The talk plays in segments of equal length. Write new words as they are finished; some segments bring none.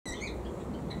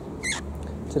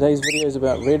Today's video is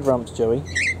about red rumps, Joey.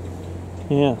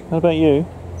 Yeah, what about you?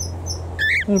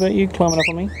 What about you climbing up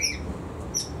on me?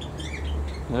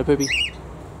 Hello, Poopy.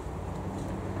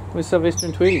 Where's Sylvester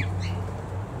and Tweety?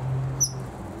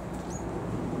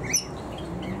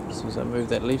 As soon as I move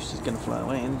that leaf, she's going to fly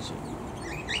away, isn't she?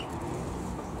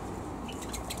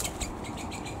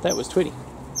 That was Tweety.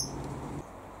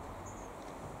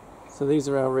 So these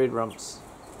are our red rumps.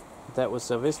 That was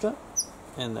Sylvester,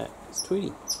 and that is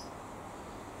Tweety.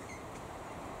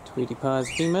 Tweety Pie's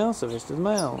female, Sylvester's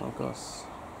male, of course.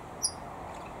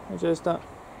 Hey, Joe, stop.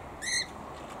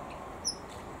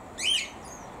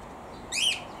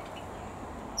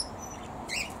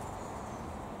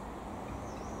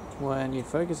 Why aren't you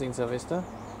focusing, Sylvester?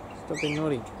 Stop being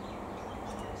naughty.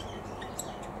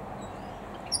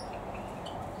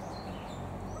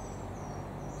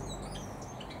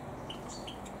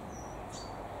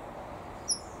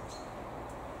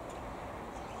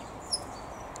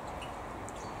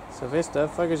 Sylvester,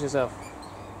 focus yourself.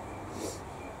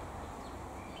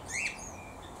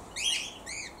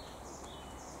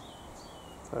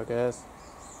 Focus.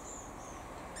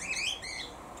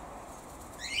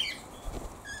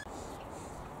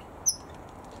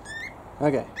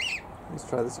 Okay, let's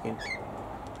try this again.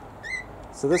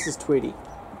 So this is Tweety.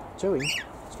 Joey,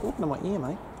 it's walking in my ear,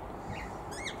 mate.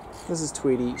 This is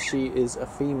Tweety. She is a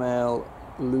female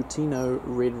Lutino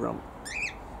red rump.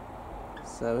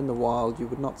 So in the wild you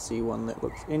would not see one that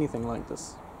looks anything like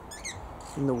this.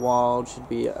 In the wild should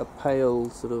be a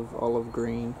pale sort of olive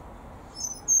green,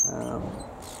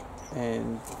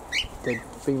 and the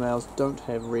females don't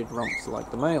have red rumps like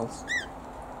the males.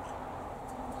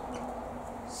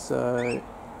 So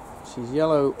she's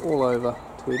yellow all over,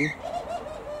 Tweety.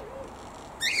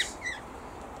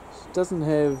 She doesn't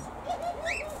have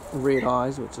red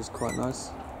eyes, which is quite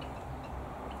nice.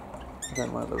 I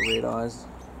don't like the red eyes.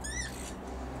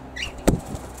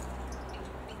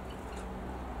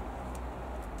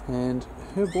 And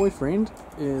her boyfriend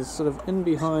is sort of in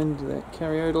behind that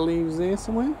Cariota leaves there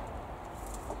somewhere.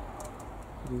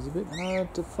 He's a bit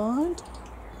hard to find.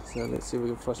 So let's see if we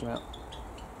can flush him out.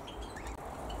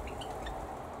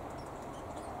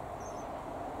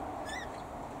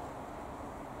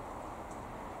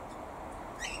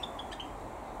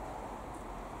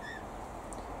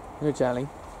 Hello, Charlie.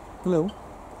 Hello. Do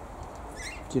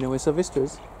you know where Sylvester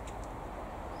is?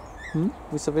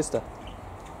 Where's Sylvester?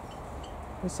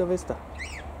 Where's Sylvester?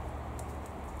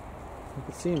 I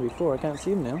could see him before, I can't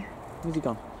see him now. Where's he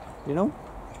gone? You know?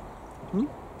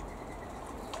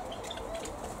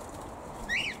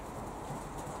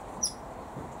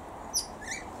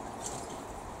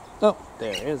 Oh,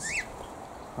 there he is.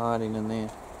 Hiding in there.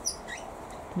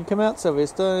 Can you come out,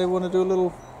 Sylvester? I want to do a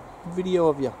little video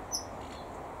of you.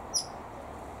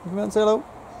 Come out and say hello.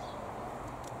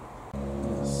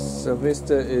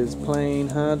 Sylvester is playing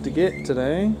hard to get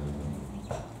today.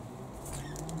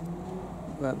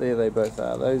 But there they both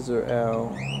are. Those are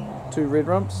our two red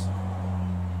rumps.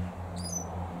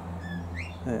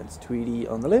 That's Tweety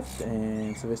on the left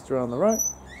and Sylvester on the right.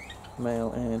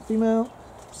 Male and female.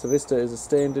 Sylvester is a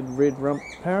standard red rump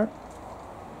parrot.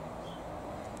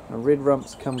 Now, red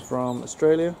rumps come from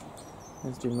Australia,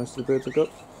 as do most of the birds I've got.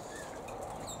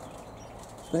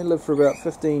 They live for about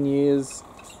 15 years.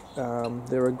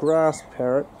 They're a grass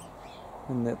parrot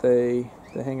in that they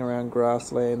hang around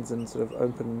grasslands and sort of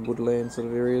open woodland sort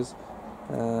of areas,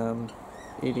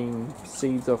 eating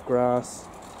seeds off grass,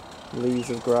 leaves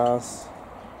of grass.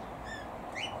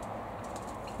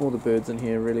 All the birds in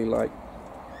here really like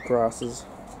grasses,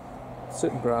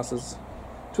 certain grasses.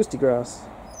 Twisty grass,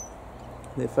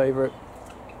 their favourite.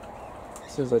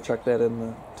 As soon as I chuck that in,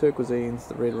 the turquoisines,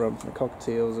 the red rumps and the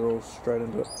cockatiels are all straight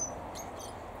into it,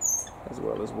 as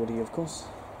well as woody, of course.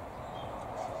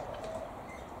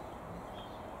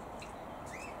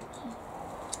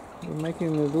 We're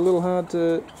making it a little hard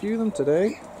to view them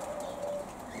today.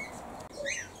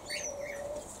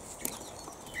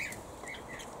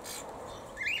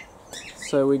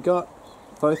 So we got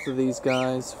both of these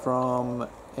guys from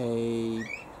a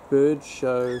bird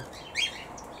show.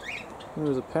 It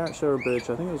was a parrot show or a bird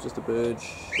show. I think it was just a bird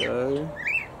show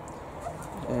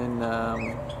in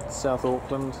South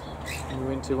Auckland we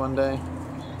went to one day.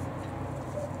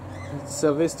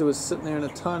 Sylvester was sitting there in a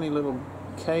tiny little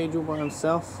cage all by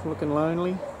himself, looking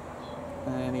lonely,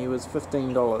 and he was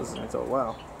 $15. And I thought,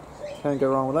 wow, can't go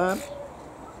wrong with that.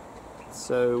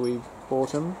 So we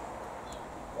bought him.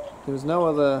 There was no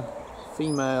other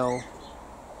female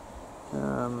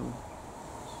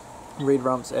red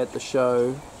rumps at the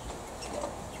show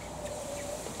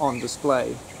on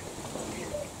display,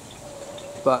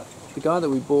 but the guy that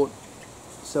we bought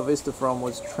Sylvester from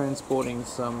was transporting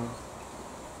some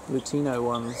Lutino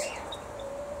ones.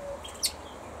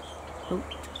 Oop,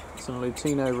 some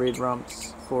Lutino Red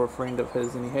Rumps for a friend of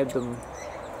his, and he had them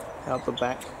out the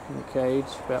back in the cage,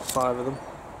 about 5 of them.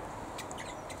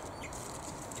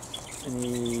 And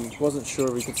he wasn't sure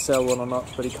if he could sell one or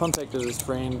not, but he contacted his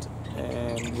friend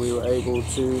and we were able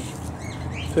to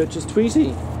purchase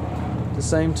Tweety at the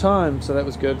same time, so that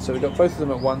was good. So we got both of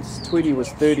them at once. Tweety was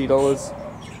 $30,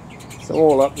 so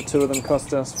all up the 2 of them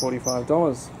cost us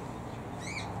 $45.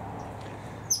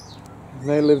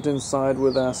 They lived inside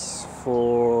with us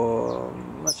for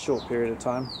a short period of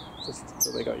time, just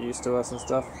so they got used to us and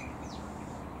stuff,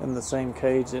 in the same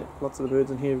cage that lots of the birds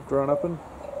in here have grown up in.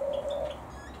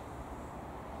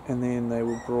 And then they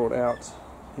were brought out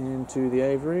into the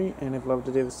aviary and have loved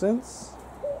it ever since.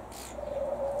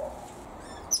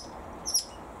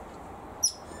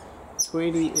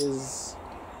 Tweety is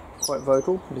quite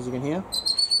vocal, as you can hear.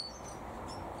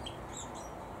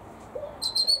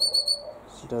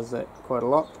 She does that quite a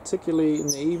lot, particularly in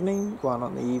the evening. Well,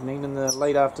 not in the evening, in the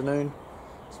late afternoon.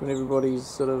 It's when everybody's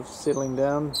sort of settling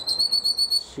down.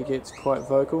 She gets quite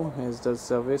vocal, as does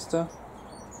Sylvester.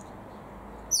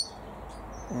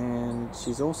 And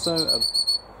she's also a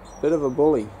bit of a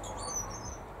bully.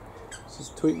 She's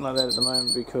tweeting like that at the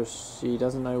moment because she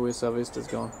doesn't know where Sylvester's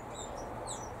gone.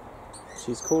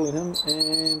 She's calling him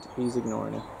and he's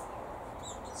ignoring her.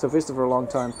 Sylvester for a long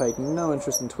time paid no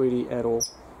interest in Tweety at all.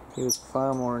 He was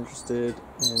far more interested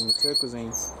in the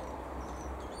turquoisines.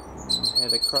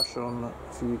 Had a crush on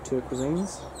a few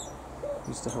turquoisines.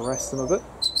 Used to harass them a bit.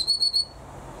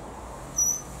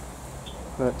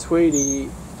 But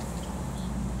Tweety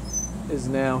is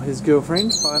now his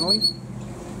girlfriend, finally.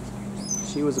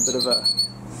 She was a bit of a,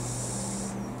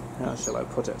 how shall I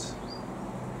put it?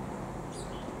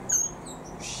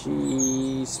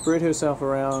 She spread herself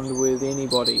around with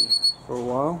anybody for a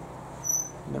while,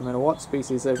 no matter what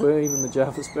species they were, even the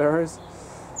Java sparrows.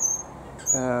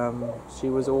 She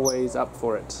was always up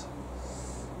for it.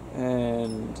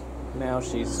 And now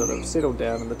she's sort of settled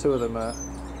down and the 2 of them are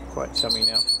quite chummy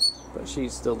now. But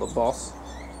she's still the boss.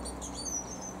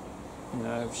 You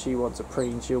know, if she wants a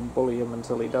preen, she'll bully him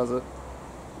until he does it.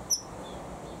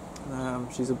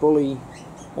 She's a bully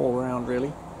all round,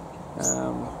 really.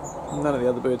 None of the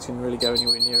other birds can really go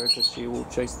anywhere near her because she will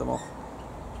chase them off.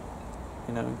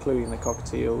 You know, including the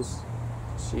cockatiels.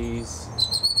 She's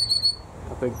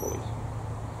a big bully.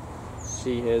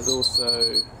 She has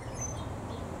also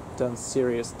done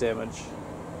serious damage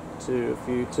to a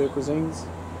few turquoisines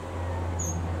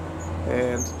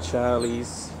and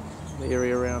Charlie's, the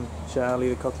area around Charlie,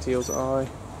 the cockatiel's eye.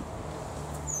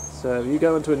 So if you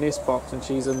go into a nest box and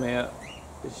she's in there,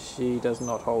 she does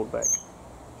not hold back.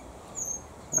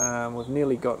 We've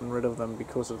nearly gotten rid of them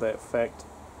because of that fact,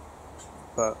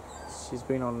 but she's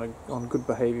been on good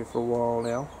behaviour for a while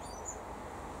now.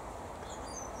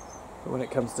 But when it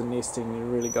comes to nesting, you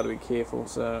really got to be careful.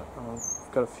 So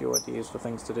I've got a few ideas for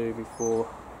things to do before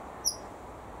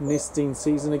nesting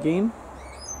season again,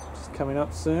 which is coming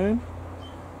up soon,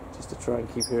 just to try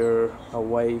and keep her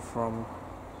away from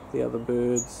the other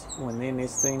birds when they're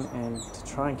nesting, and to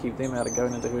try and keep them out of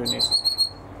going into her nest.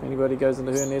 If anybody goes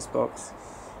into her nest box,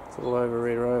 it's all over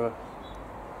Red Rover.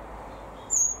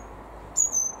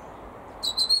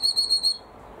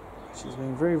 She's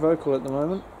being very vocal at the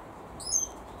moment.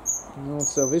 And old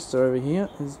Sylvester over here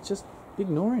is just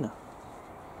ignoring her.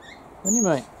 Isn't he,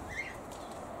 mate?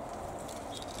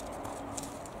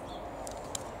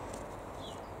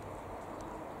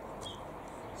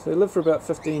 So they lived for about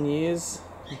 15 years.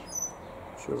 I'm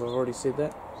sure I've already said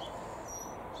that.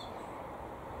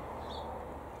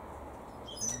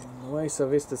 And the way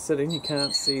Sylvester's sitting, you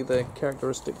can't see the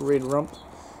characteristic red rump.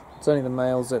 It's only the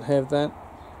males that have that.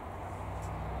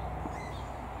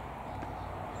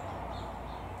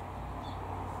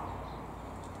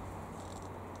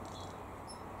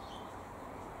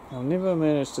 I've never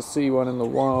managed to see one in the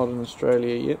wild in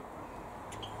Australia yet.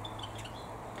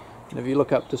 And if you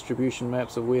look up distribution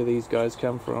maps of where these guys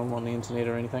come from on the internet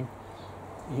or anything,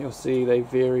 you'll see they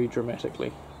vary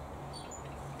dramatically.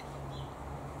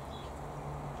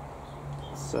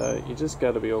 So you just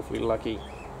got to be awfully lucky.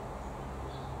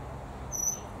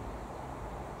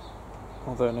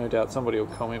 Although no doubt somebody will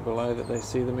comment below that they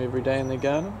see them every day in their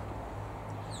garden,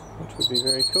 which would be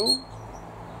very cool.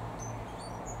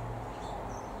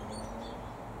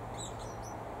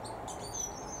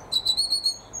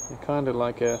 They're kind of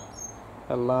like a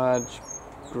large,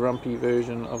 grumpy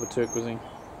version of a turquoisine.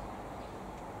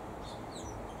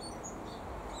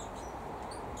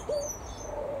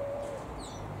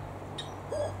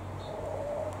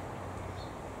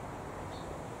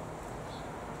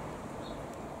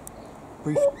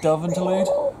 Brief dove interlude.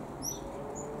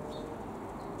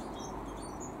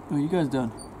 What are you guys doing?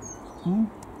 Hmm?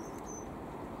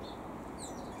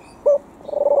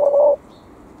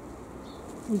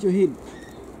 Where's your head?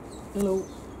 Hello.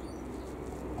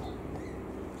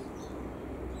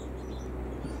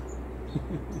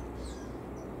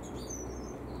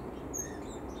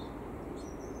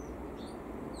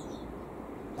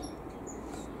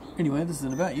 Anyway, this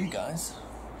isn't about you guys.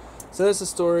 So that's the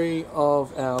story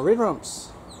of our Red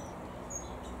Rumps.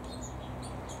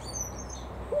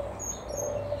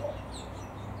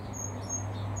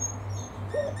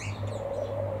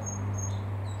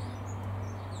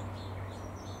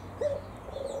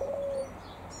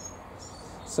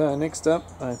 So next up,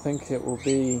 I think it will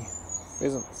be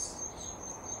pheasants.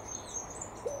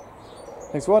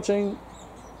 Thanks for watching.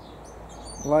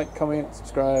 Like, comment,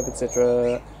 subscribe,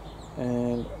 etc.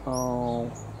 And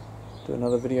I'll do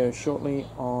another video shortly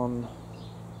on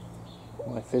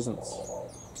my pheasants.